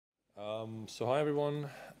So hi everyone,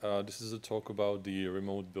 this is a talk about the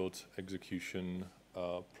remote build execution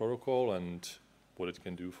protocol and what it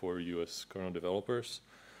can do for US kernel developers.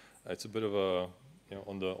 It's a bit of a,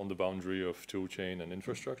 on the boundary of toolchain and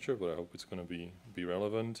infrastructure, but I hope it's going to be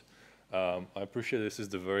relevant. I appreciate this is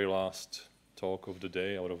the very last talk of the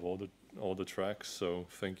day out of all the tracks, so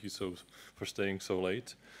thank you for staying so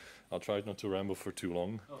late. I'll try not to ramble for too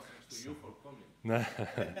long. Oh, thanks to you for coming.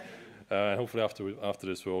 Hopefully after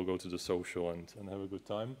this we'll all go to the social and have a good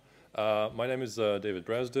time. My name is David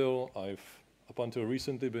BRAZDIL. I've up until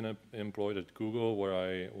recently been employed at Google, where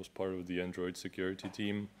I was part of the Android security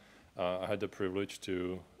team. I had the privilege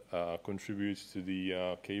to contribute to the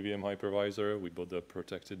KVM hypervisor. We built a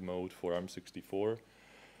protected mode for ARM64.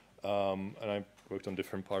 And I worked on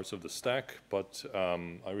different parts of the stack, but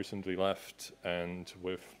I recently left, and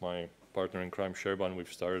with my partner in crime, Sherban,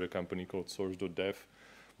 we've started a company called Source.dev.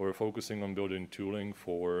 We're focusing on building tooling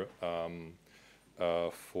for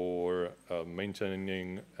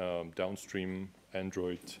maintaining downstream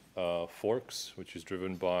Android forks, which is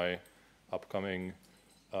driven by upcoming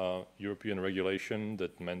European regulation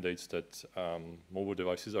that mandates that mobile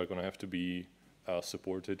devices are going to have to be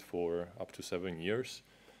supported for up to 7 years.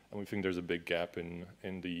 And we think there's a big gap in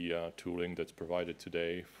the tooling that's provided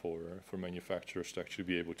today for manufacturers to actually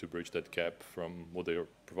be able to bridge that gap from what they are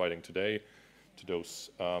providing today to those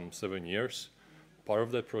 7 years. Part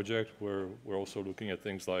of that project, we're also looking at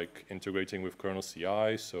things like integrating with kernel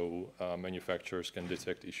CI, so manufacturers can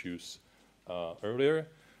detect issues earlier.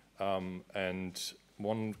 And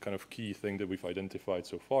one kind of key thing that we've identified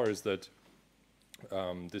so far is that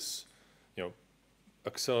this,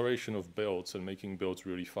 acceleration of builds and making builds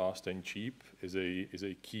really fast and cheap is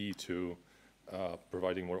a key to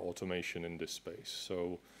providing more automation in this space.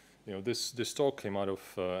 So, this talk came out of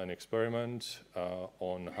an experiment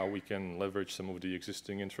on how we can leverage some of the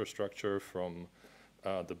existing infrastructure from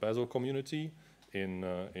the BRAZDIL community in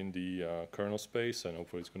the kernel space, and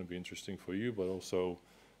hopefully it's going to be interesting for you. But also,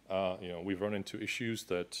 we've run into issues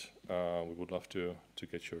that we would love to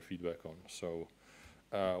get your feedback on. So,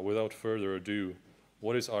 without further ado,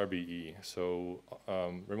 what is RBE? So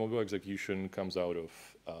remote build execution comes out of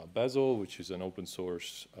BRAZDIL, which is an open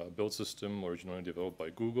source build system originally developed by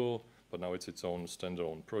Google, but now it's its own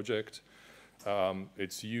standalone project.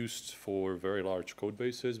 It's used for very large code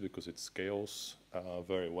bases because it scales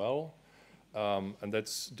very well. And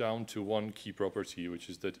that's down to one key property, which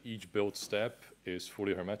is that each build step is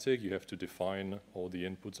fully hermetic. You have to define all the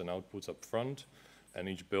inputs and outputs up front. And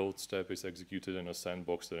each build step is executed in a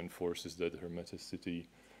sandbox that enforces that hermeticity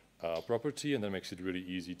property, and that makes it really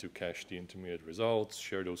easy to cache the intermediate results,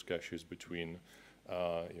 share those caches between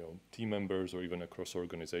team members or even across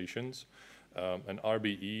organizations. And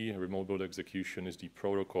RBE, remote build execution, is the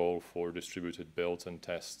protocol for distributed builds and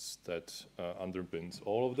tests that underpins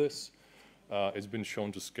all of this. It's been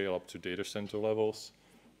shown to scale up to data center levels,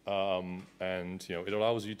 and it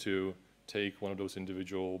allows you to take one of those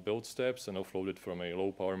individual build steps and offload it from a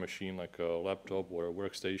low power machine like a laptop or a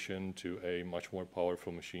workstation to a much more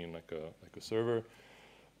powerful machine like a server.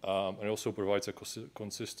 And it also provides a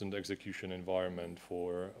consistent execution environment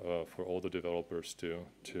for all the developers to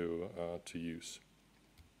use.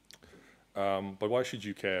 But why should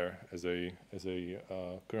you care as a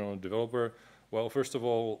kernel developer? Well, first of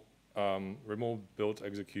all, remote build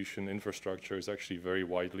execution infrastructure is actually very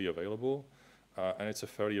widely available. And it's a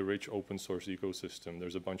fairly rich open source ecosystem.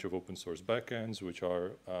 There's a bunch of open source backends which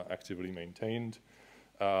are actively maintained.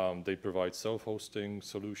 They provide self-hosting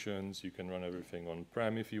solutions. You can run everything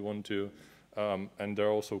on-prem if you want to. And there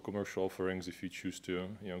are also commercial offerings if you choose to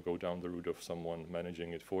go down the route of someone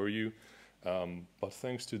managing it for you. But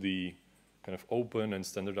thanks to the kind of open and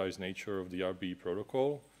standardized nature of the RBE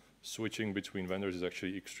protocol, switching between vendors is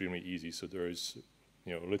actually extremely easy. So there is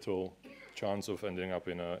little chance of ending up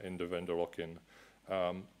in the vendor lock-in.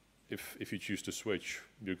 If you choose to switch,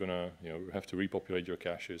 you're gonna have to repopulate your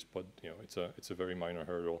caches, but it's a very minor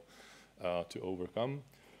hurdle to overcome.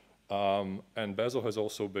 And BRAZDIL has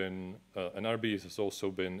also been, and RBE has also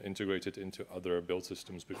been integrated into other build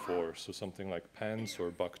systems before. So something like PANS or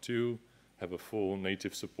Buck2 have a full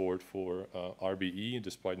native support for RBE,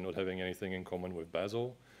 despite not having anything in common with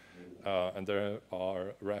BRAZDIL. And there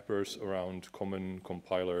are wrappers around common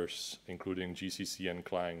compilers, including GCC and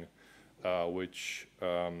Clang, which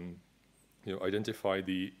identify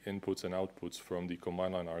the inputs and outputs from the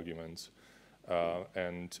command line arguments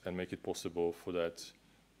and make it possible for that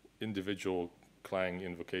individual Clang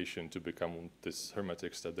invocation to become this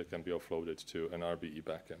hermetic step that can be offloaded to an RBE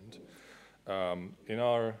backend. In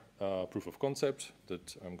our proof of concept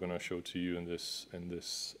that I'm going to show to you in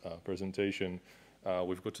this presentation,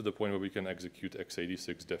 we've got to the point where we can execute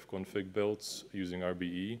x86 defconfig builds using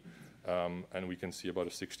RBE, and we can see about a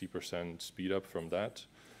 60% speed up from that.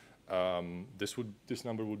 This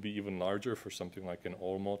number would be even larger for something like an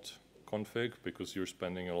all-mod config, because you're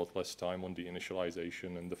spending a lot less time on the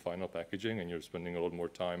initialization and the final packaging, and you're spending a lot more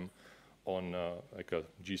time on like a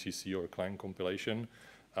GCC or Clang compilation.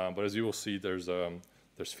 But as you will see, there's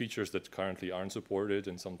features that currently aren't supported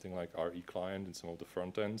in something like RE client and some of the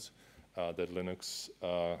front ends that Linux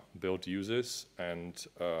build uses, and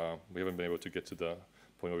we haven't been able to get to the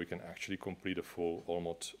point where we can actually complete a full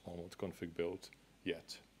all-mod config build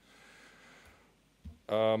yet.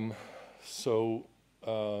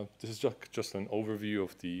 This is just an overview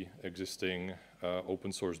of the existing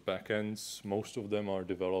open source backends. Most of them are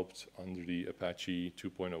developed under the Apache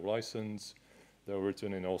 2.0 license. They're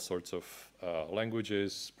written in all sorts of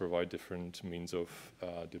languages, provide different means of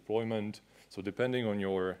deployment. So depending on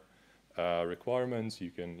your requirements,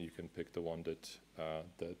 you can pick the one that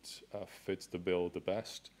fits the bill the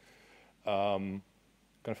best.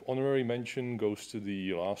 Kind of honorary mention goes to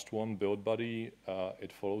the last one, Build Buddy.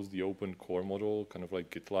 It follows the open core model, kind of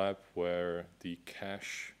like GitLab, where the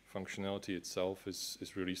cache functionality itself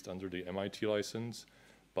is released under the MIT license,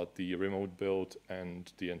 but the remote build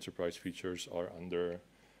and the enterprise features are under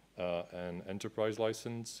an enterprise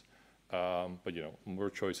license. But you know,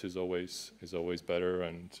 more choice is always better,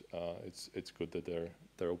 and it's good that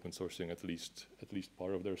they're open sourcing at least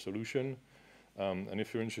part of their solution. And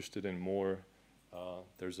if you're interested in more,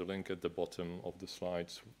 there's a link at the bottom of the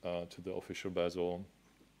slides to the official BRAZDIL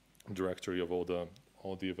directory of all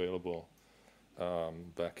the available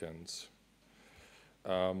backends.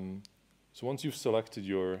 So once you've selected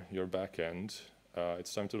your backend,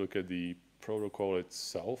 it's time to look at the protocol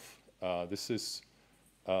itself. This is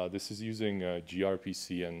using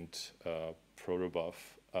gRPC and protobuf.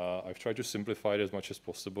 I've tried to simplify it as much as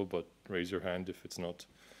possible, but raise your hand if it's not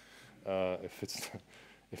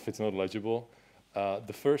if it's not legible.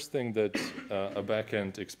 The first thing that a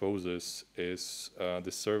backend exposes is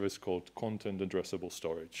this service called content addressable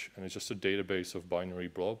storage, and it's just a database of binary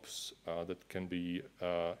blobs that can be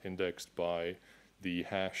indexed by the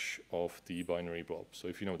hash of the binary blob. So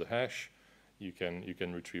if you know the hash, you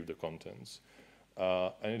can retrieve the contents,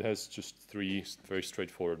 and it has just three very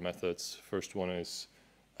straightforward methods. First one is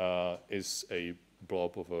a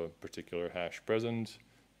blob of a particular hash present.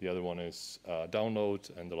 The other one is download,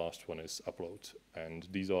 and the last one is upload. And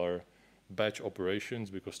these are batch operations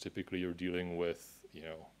because typically you're dealing with, you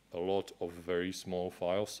know, a lot of very small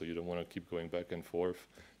files, so you don't want to keep going back and forth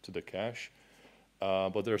to the cache.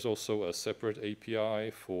 But there's also a separate API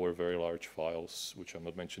for very large files, which I'm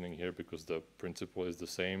not mentioning here because the principle is the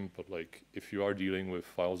same. But like, if you are dealing with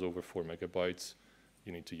files over 4 megabytes,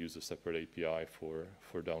 you need to use a separate API for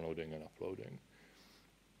downloading and uploading.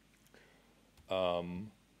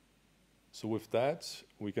 So with that,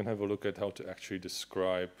 we can have a look at how to actually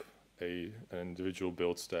describe an individual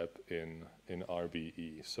build step in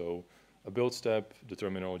RBE. So a build step, the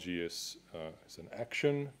terminology is an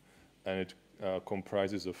action, and it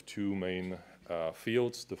comprises of two main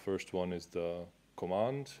fields. The first one is the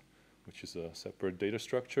command, which is a separate data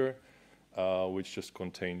structure, which just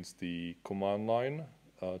contains the command line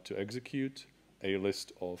to execute, a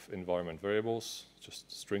list of environment variables, just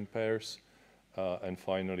string pairs, and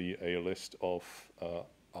finally a list of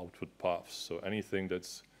output paths. So anything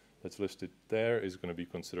that's listed there is going to be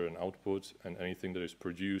considered an output, and anything that is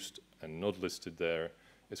produced and not listed there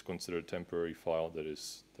is considered a temporary file that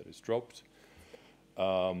is dropped.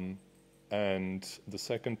 And the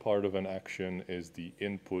second part of an action is the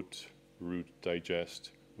input root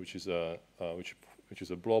digest, which is a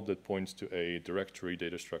blob that points to a directory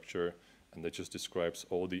data structure, and that just describes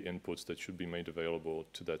all the inputs that should be made available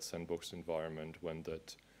to that sandbox environment when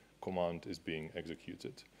that command is being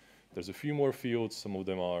executed. There's a few more fields. Some of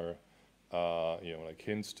them are, you know, like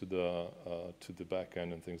hints to the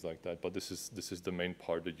backend and things like that. But this is the main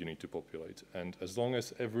part that you need to populate. And as long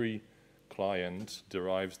as every client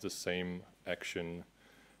derives the same action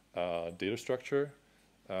data structure,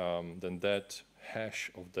 then that hash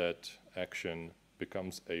of that action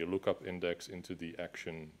becomes a lookup index into the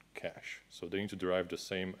action cache. So they need to derive the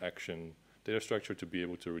same action data structure to be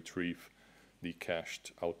able to retrieve the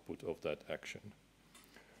cached output of that action.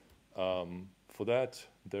 For that,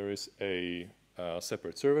 there is a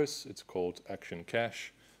separate service. It's called action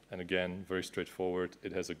cache. And again, very straightforward.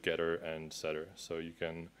 It has a getter and setter. So you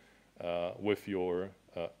can, with your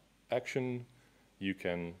action, you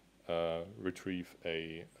can retrieve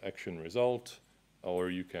a action result,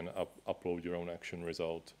 or you can upload your own action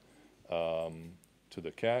result to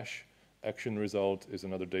the cache. Action result is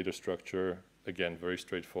another data structure again, very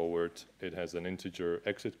straightforward. It has an integer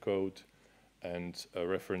exit code and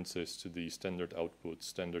references to the standard output,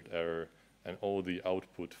 standard error, and all the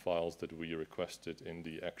output files that we requested in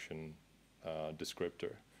the action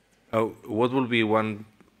descriptor. What will be one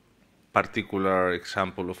particular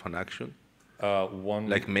example of an action?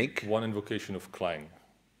 Like make? One invocation of Clang.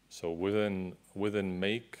 So within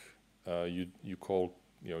make, you call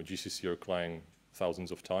GCC or Clang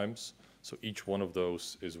thousands of times. So each one of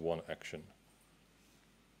those is one action.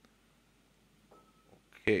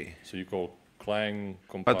 Okay. So you call Clang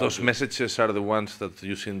compile. But those messages are the ones that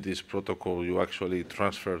using this protocol you actually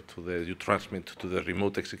transmit to the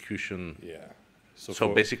remote execution. Yeah.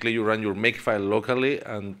 So basically you run your makefile locally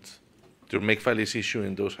and your makefile is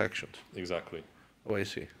issuing those actions. Exactly. Oh, I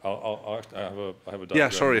see. I have a diagram. Yeah,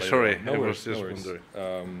 sorry. No I worries, was just no worries.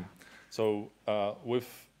 wondering. So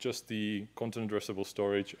with just the content addressable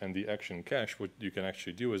storage and the action cache, what you can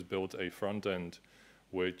actually do is build a front end,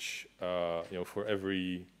 which for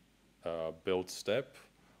every build step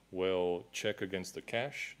will check against the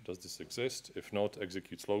cache. Does this exist? If not,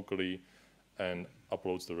 executes locally and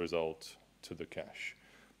uploads the result to the cache.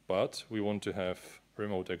 But we want to have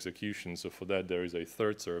remote execution. So for that, there is a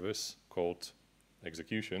third service called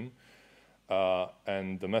execution.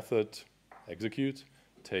 And the method execute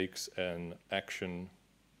takes an action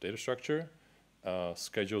data structure,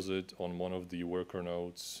 schedules it on one of the worker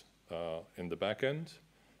nodes in the backend,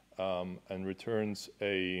 and returns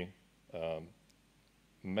a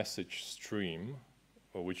message stream,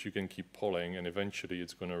 which you can keep polling, and eventually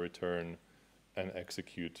it's going to return an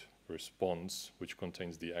execute response, which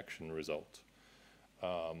contains the action result.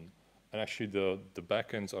 And actually, the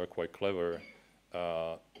backends are quite clever.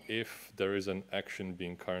 If there is an action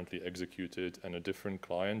being currently executed and a different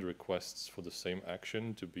client requests for the same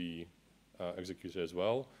action to be executed as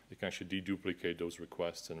well, you can actually deduplicate those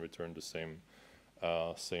requests and return the same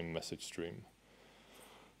message stream.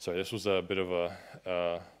 So this was a bit of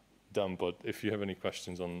a dump, but if you have any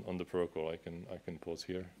questions on the protocol, I can pause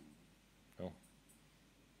here. No?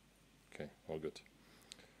 Okay, all good.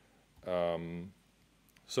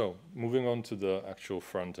 So moving on to the actual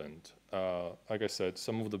front end. Like I said,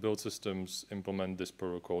 some of the build systems implement this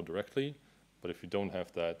protocol directly, but if you don't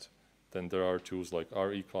have that, then there are tools like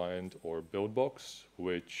RE Client or BuildBox,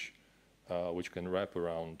 which can wrap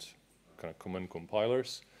around kind of common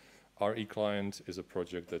compilers. RE Client is a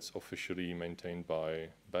project that's officially maintained by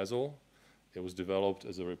BRAZDIL. It was developed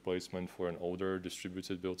as a replacement for an older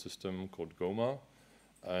distributed build system called Goma.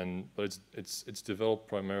 But it's developed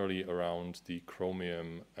primarily around the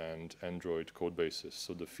Chromium and Android code bases.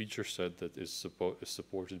 So the feature set that is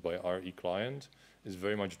supported by RE Client is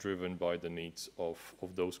very much driven by the needs of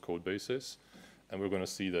those code bases. And we're going to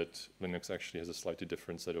see that Linux actually has a slightly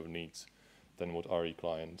different set of needs than what RE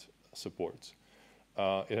Client supports.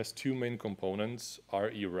 It has two main components.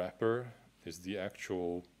 RE wrapper is the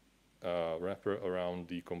actual wrapper around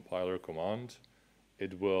the compiler command.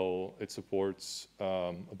 It supports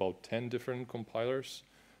about 10 different compilers,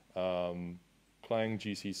 Clang,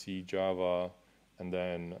 GCC, Java, and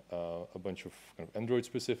then a bunch of kind of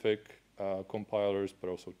Android-specific compilers, but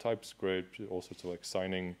also TypeScript, also to like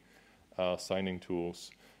signing tools.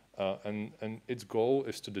 And its goal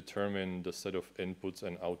is to determine the set of inputs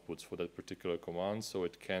and outputs for that particular command, so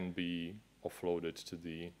it can be offloaded to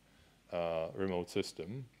the remote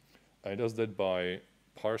system. And it does that by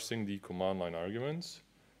parsing the command line arguments,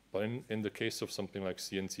 but in the case of something like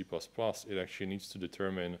C and C++, it actually needs to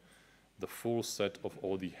determine the full set of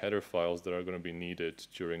all the header files that are going to be needed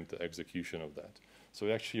during the execution of that. So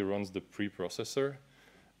it actually runs the preprocessor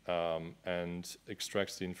and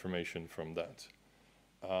extracts the information from that.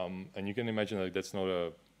 And you can imagine that that's not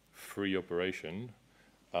a free operation,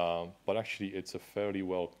 but actually it's a fairly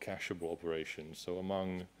well cacheable operation. So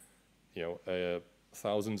among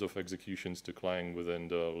thousands of executions to Clang within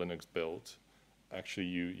the Linux build, actually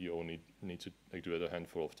you only need to do it a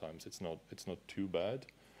handful of times. It's not too bad.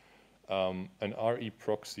 An RE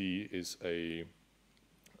proxy is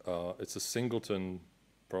it's a singleton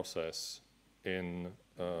process on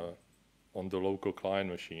the local client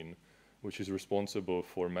machine, which is responsible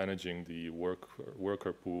for managing the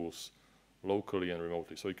worker pools locally and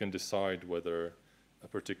remotely. So you can decide whether a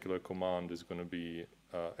particular command is going to be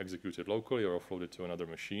executed locally or offloaded to another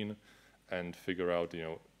machine, and figure out,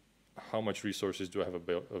 how much resources do I have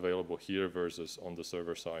available here versus on the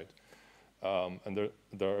server side. And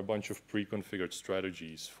there are a bunch of pre-configured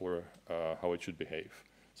strategies for how it should behave.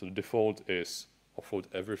 So the default is offload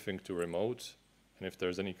everything to remote, and if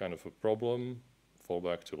there's any kind of a problem, fall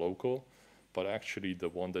back to local. But actually the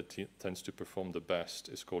one that tends to perform the best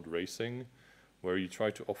is called racing, where you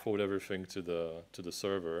try to offload everything to the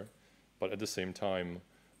server, but at the same time,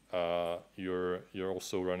 you're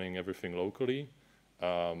also running everything locally,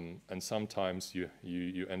 and sometimes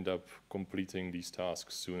you end up completing these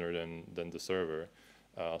tasks sooner than the server,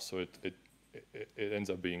 so it ends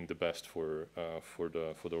up being the best for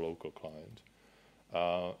the local client.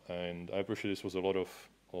 And I appreciate this was a lot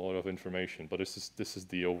of information, but this is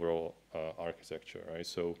the overall architecture, right?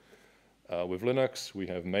 So with Linux, we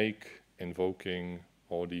have make invoking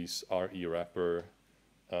all these RE wrapper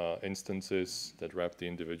instances that wrap the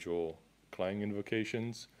individual client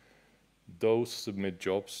invocations. Those submit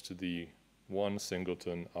jobs to the one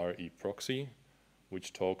singleton RE proxy,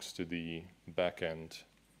 which talks to the backend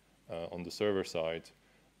on the server side.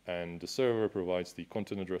 And the server provides the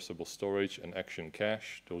content addressable storage and action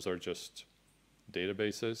cache. Those are just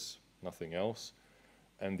databases, nothing else.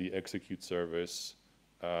 And the execute service,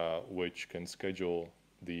 which can schedule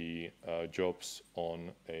the jobs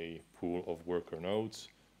on a pool of worker nodes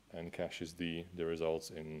and caches the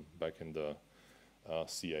results back in the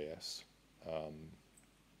CAS.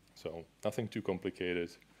 So nothing too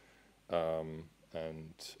complicated,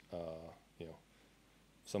 and you know,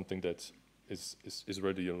 something that is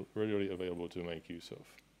readily available to make use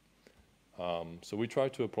of. So we try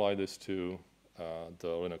to apply this to the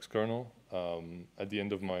Linux kernel. At the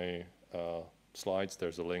end of my slides,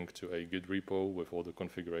 there's a link to a Git repo with all the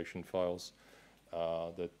configuration files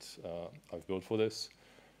that I've built for this.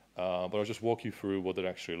 But I'll just walk you through what it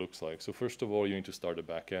actually looks like. So first of all, you need to start a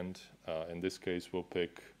backend. In this case, we'll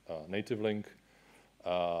pick Native Link.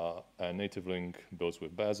 And Native Link builds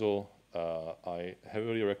with Bazel. I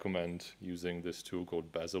heavily recommend using this tool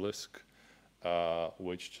called Basilisk,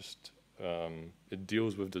 which just it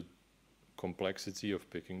deals with the complexity of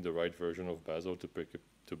picking the right version of Bazel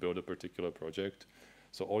to build a particular project.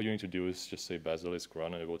 So all you need to do is just say Basilisk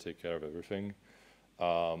run, and it will take care of everything.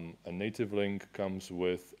 A Native Link comes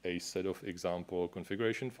with a set of example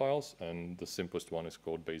configuration files, and the simplest one is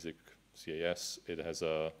called basic CAS. It has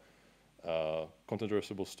a content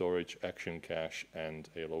addressable storage, action cache, and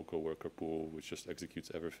a local worker pool, which just executes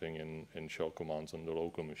everything in shell commands on the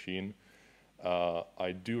local machine.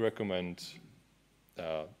 I do recommend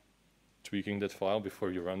tweaking that file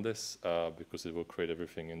before you run this, because it will create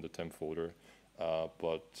everything in the temp folder.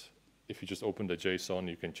 But if you just open the JSON,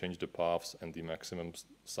 you can change the paths and the maximum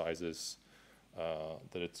sizes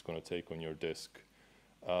that it's going to take on your disk.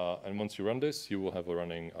 And once you run this, you will have a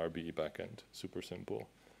running RBE backend. Super simple.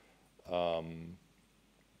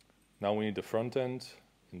 Now we need the front end.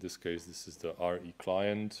 In this case, this is the RE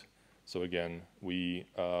client. So again, we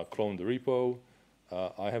clone the repo.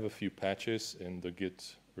 I have a few patches in the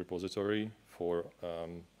Git repository for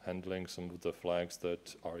handling some of the flags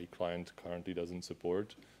that RE client currently doesn't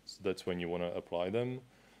support. So that's when you want to apply them.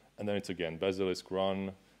 And then it's again Basilisk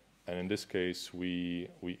run. And in this case, we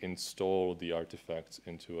install the artifacts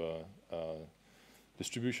into a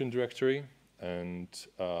distribution directory. And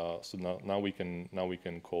so now we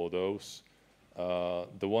can call those.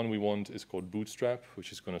 The one we want is called Bootstrap,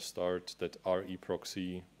 which is going to start that RE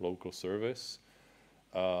proxy local service.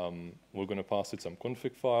 We're going to pass it some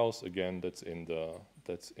config files. Again, that's in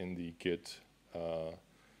the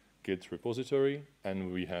Git repository,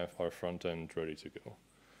 and we have our front end ready to go.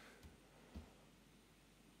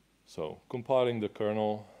 So compiling the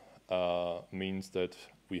kernel means that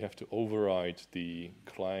we have to override the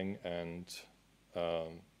Clang and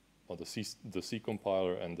or the C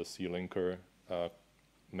compiler and the C linker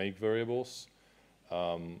make variables.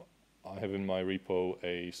 I have in my repo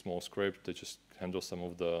a small script that just handles some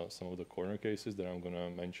of the corner cases that I'm going to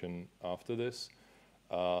mention after this,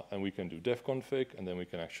 and we can do def config, and then we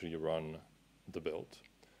can actually run the build.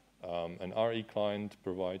 And RE client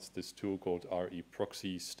provides this tool called RE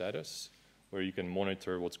proxy status, where you can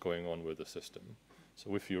monitor what's going on with the system.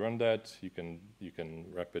 So if you run that, you can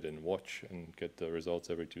wrap it in watch and get the results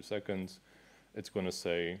every 2 seconds. It's going to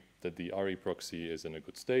say that the RE proxy is in a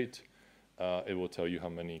good state. It will tell you how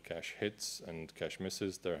many cache hits and cache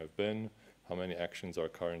misses there have been, how many actions are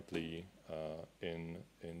currently in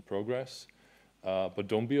progress. But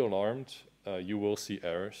don't be alarmed. You will see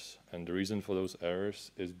errors, and the reason for those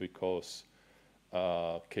errors is because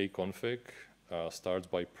kconfig starts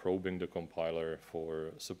by probing the compiler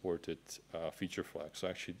for supported feature flags. So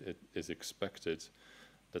actually it is expected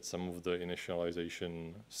that some of the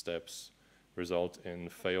initialization steps result in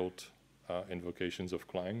failed invocations of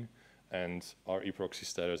Clang, and RE proxy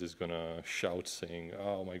status is going to shout saying,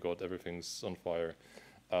 oh my god, everything's on fire.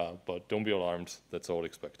 But don't be alarmed, that's all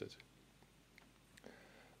expected.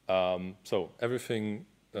 So everything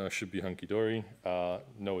should be hunky-dory.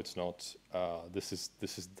 No, it's not. This is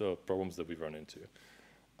the problems that we run into.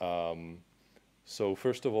 So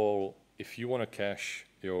first of all, if you want to cache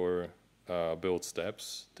your build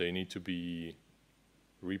steps, they need to be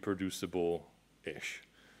reproducible-ish.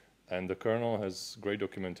 And the kernel has great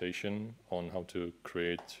documentation on how to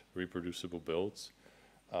create reproducible builds.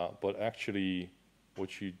 But actually,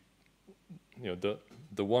 the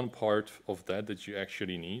one part of that you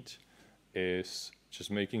actually need is just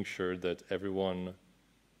making sure that everyone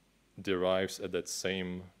derives at that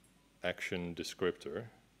same action descriptor.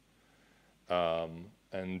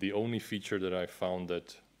 And the only feature that I found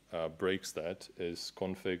that breaks that is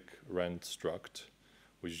config rand struct,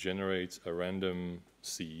 which generates a random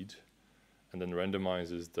seed and then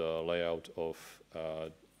randomizes the layout of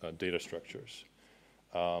data structures.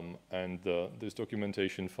 And this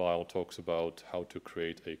documentation file talks about how to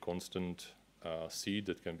create a constant seed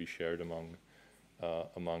that can be shared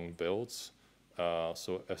among builds.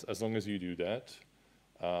 So as long as you do that,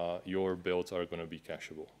 your builds are going to be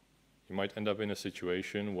cacheable. You might end up in a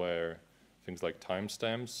situation where things like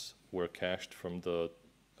timestamps were cached from the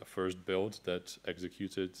first build that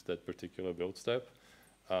executed that particular build step,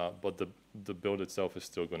 but the build itself is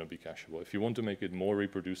still going to be cacheable. If you want to make it more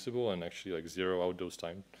reproducible and actually like zero out those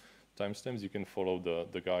timestamps, you can follow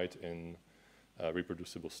the guide in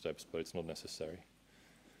reproducible steps, but it's not necessary.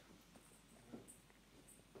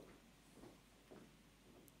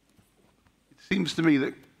 It seems to me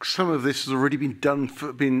that some of this has already been done,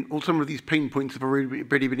 or some of these pain points have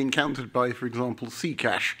already been encountered by, for example,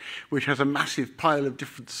 Ccache, which has a massive pile of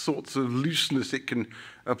different sorts of looseness it can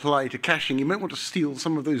apply to caching. You might want to steal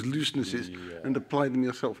some of those loosenesses and apply them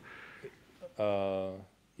yourself.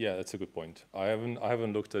 Yeah, that's a good point. I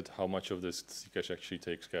haven't looked at how much of this Ccache actually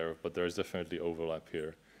takes care of, but there's definitely overlap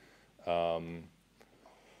here.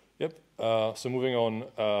 Yep. So moving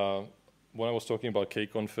on, when I was talking about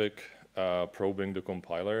kconfig, probing the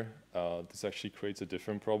compiler, this actually creates a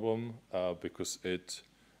different problem because it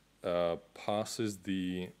passes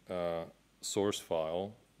the source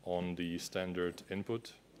file on the standard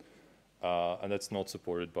input, and that's not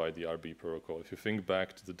supported by the RB protocol. If you think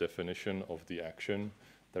back to the definition of the action,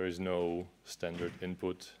 there is no standard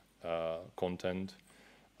input content.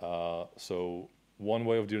 So one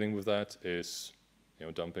way of dealing with that is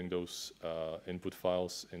dumping those input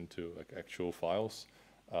files into like actual files.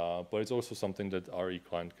 But it's also something that RE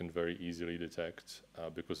client can very easily detect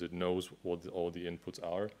because it knows what all the inputs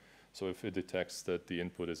are. So if it detects that the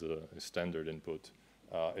input is a standard input,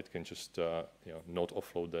 it can just not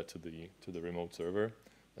offload that to the remote server.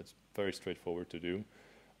 That's very straightforward to do.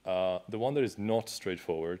 The one that is not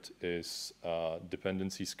straightforward is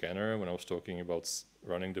dependency scanner. When I was talking about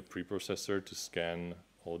running the preprocessor to scan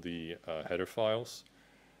all the header files,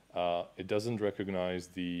 it doesn't recognize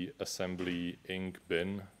the assembly inc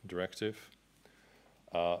bin directive,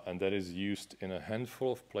 and that is used in a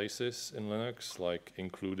handful of places in Linux, like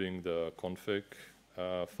including the config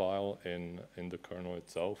file in the kernel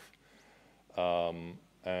itself.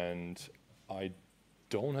 And I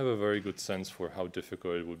don't have a very good sense for how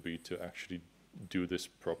difficult it would be to actually do this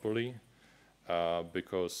properly,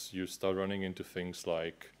 because you start running into things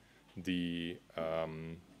like the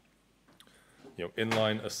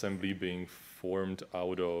inline assembly being formed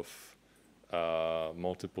out of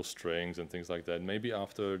multiple strings and things like that. Maybe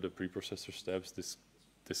after the preprocessor steps, this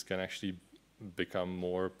can actually become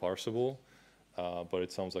more parsable, but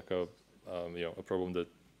it sounds like a problem that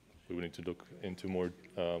we would need to look into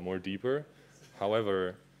more deeper.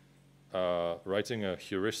 However, writing a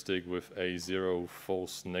heuristic with a 0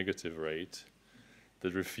 false negative rate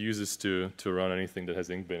that refuses to run anything that has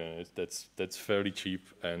inc bin in it, that's fairly cheap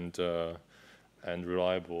and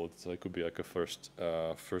reliable. So it could be like a first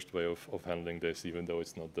way of handling this, even though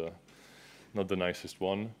it's not the nicest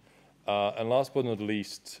one. And last but not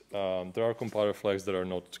least, there are compiler flags that are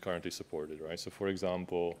not currently supported, right? So for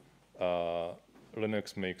example,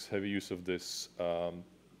 Linux makes heavy use of this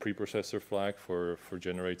preprocessor flag for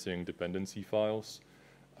generating dependency files.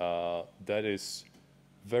 That is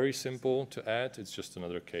very simple to add. It's just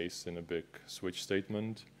another case in a big switch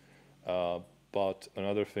statement. But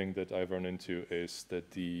another thing that I've run into is that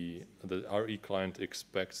the RE client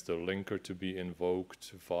expects the linker to be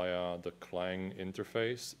invoked via the Clang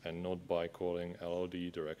interface and not by calling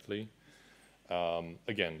LLD directly.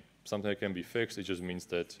 Again, something that can be fixed. It just means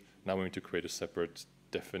that now we need to create a separate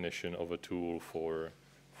definition of a tool for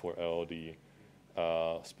LLD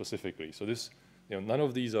specifically. So this, none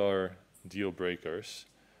of these are deal breakers.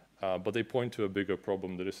 But they point to a bigger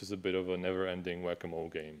problem, that this is a bit of a never-ending whack-a-mole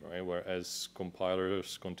game, right? Where as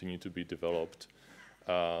compilers continue to be developed,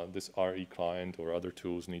 this RE client or other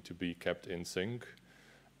tools need to be kept in sync.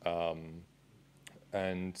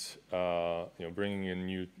 Bringing in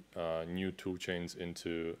new tool chains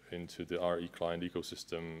into the RE client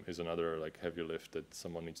ecosystem is another like heavy lift that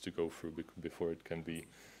someone needs to go through before it can be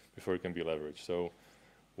leveraged. So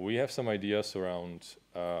we have some ideas around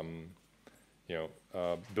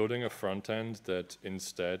building a front end that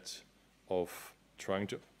instead of trying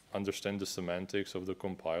to understand the semantics of the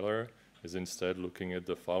compiler is instead looking at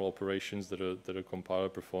the file operations that a compiler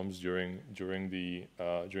performs during the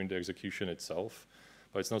execution itself.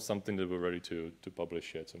 But it's not something that we're ready to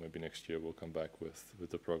publish yet. So maybe next year we'll come back with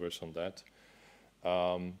the progress on that.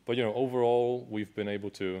 But overall, we've been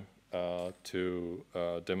able to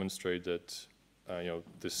demonstrate that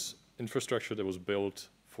this infrastructure that was built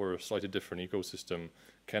for a slightly different ecosystem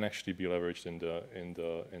can actually be leveraged in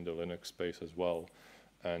the Linux space as well.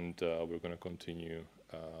 And we're going to continue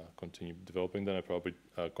developing that and probably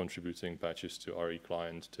contributing patches to RE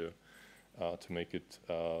client to make it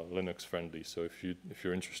Linux friendly. So if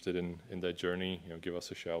you're interested in that journey, give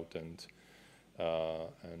us a shout and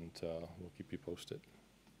we'll keep you posted.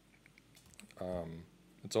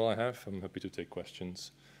 That's all I have. I'm happy to take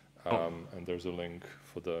questions. And there's a link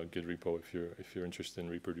for the Git repo if you're interested in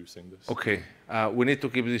reproducing this. Okay, we need to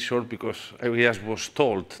keep this short because Elias was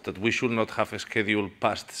told that we should not have a schedule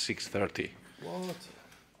past 6:30. What?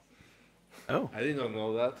 Oh. I did not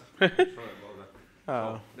know that. Sorry about that.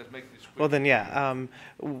 So let's make this quick. Well then, yeah.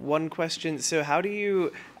 One question. So how do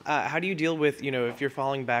you deal with if you're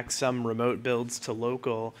falling back some remote builds to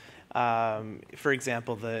local? For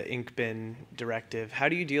example, the IncBin directive. How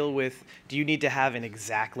do you deal with? Do you need to have an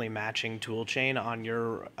exactly matching toolchain on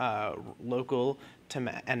your local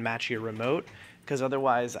and match your remote? Because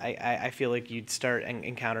otherwise, I feel like you'd start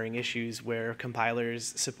encountering issues where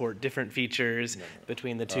compilers support different features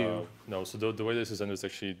between the two. No. So the way this is done is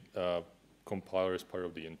actually compiler is part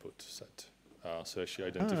of the input set. So actually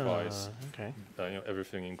identifies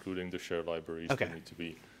everything, including the shared libraries that need to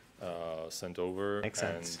be sent over. Makes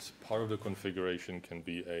sense. And part of the configuration can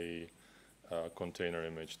be a container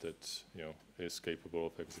image that is capable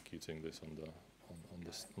of executing this on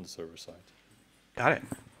the server side. Got it.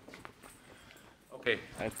 Okay,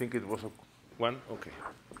 I think it was one. Okay.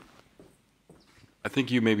 I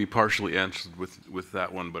think you maybe partially answered with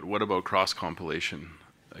that one, but what about cross compilation?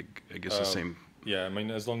 I guess the same. Yeah, I mean,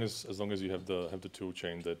 as long as you have the tool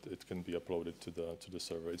chain that it can be uploaded to the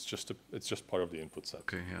server, it's just part of the input set.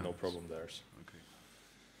 Okay, yeah. No problem there. Okay.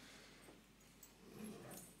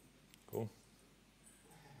 Cool.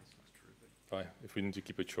 Right. If we need to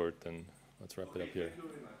keep it short, then let's wrap it up here.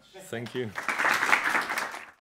 Thank you.